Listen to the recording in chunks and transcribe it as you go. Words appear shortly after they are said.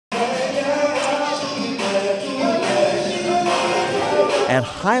At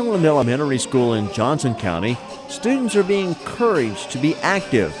Highland Elementary School in Johnson County, students are being encouraged to be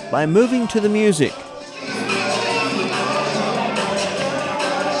active by moving to the music,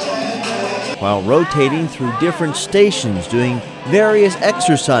 while rotating through different stations doing various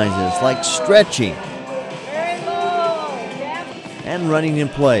exercises like stretching and running in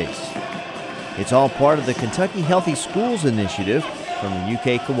place. It's all part of the Kentucky Healthy Schools initiative from the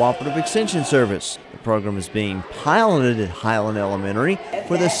UK Cooperative Extension Service. The program is being piloted at Highland Elementary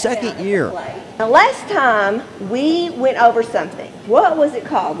for the second year. Now, last time we went over something. What was it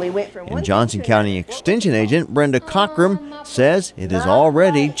called? We went from And Johnson County Extension Agent Brenda Cockrum says it is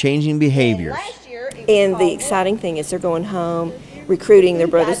already changing behaviors. And the exciting thing is they're going home, recruiting their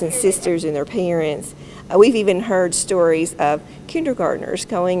brothers and sisters and their parents. We've even heard stories of kindergartners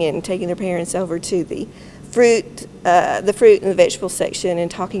going and taking their parents over to the fruit and the vegetable section and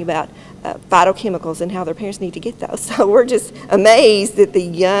talking about phytochemicals and how their parents need to get those. So we're just amazed at the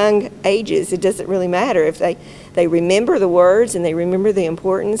young ages. It doesn't really matter if they remember the words and they remember the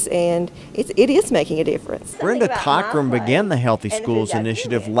importance, and it is making a difference. Brenda Cockrum began the Healthy Schools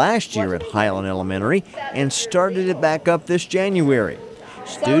initiative last year at Highland Elementary and started it back up this January.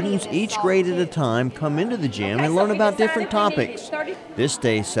 Students, each grade at a time, come into the gym and learn about different topics. This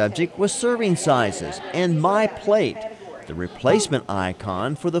day's subject was serving sizes and My Plate, the replacement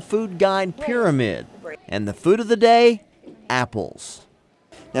icon for the food guide pyramid. And the food of the day, apples.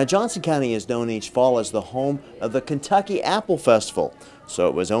 Now, Johnson County is known each fall as the home of the Kentucky Apple Festival, so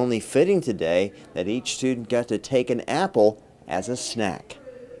it was only fitting today that each student got to take an apple as a snack.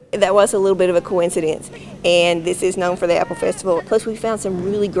 That was a little bit of a coincidence, and this is known for the Apple Festival. Plus, we found some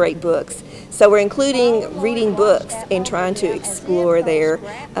really great books. So we're including reading books and trying to explore their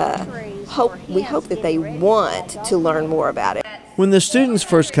we hope that they want to learn more about it. When the students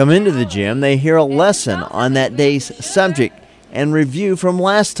first come into the gym, they hear a lesson on that day's subject and review from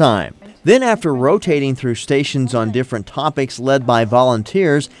last time. Then, after rotating through stations on different topics led by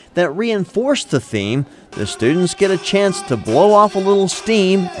volunteers that reinforce the theme, the students get a chance to blow off a little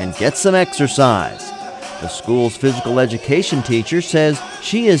steam and get some exercise. The school's physical education teacher says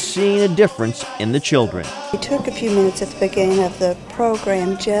she is seeing a difference in the children. We took a few minutes at the beginning of the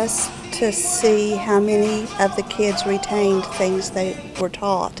program just to see how many of the kids retained things they were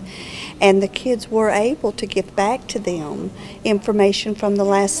taught. And the kids were able to give back to them information from the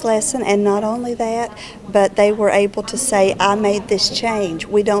last lesson, and not only that, but they were able to say, I made this change.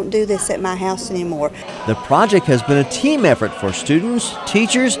 We don't do this at my house anymore. The project has been a team effort for students,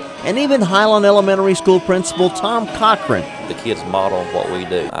 teachers, and even Highland Elementary School Principal Tom Cochran. The kids model what we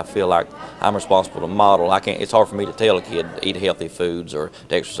do. I feel like I'm responsible to model. It's hard for me to tell a kid to eat healthy foods or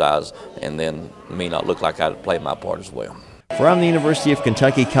to exercise and then me not look like I played my part as well. From the University of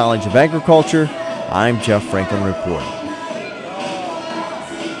Kentucky College of Agriculture, I'm Jeff Franklin reporting.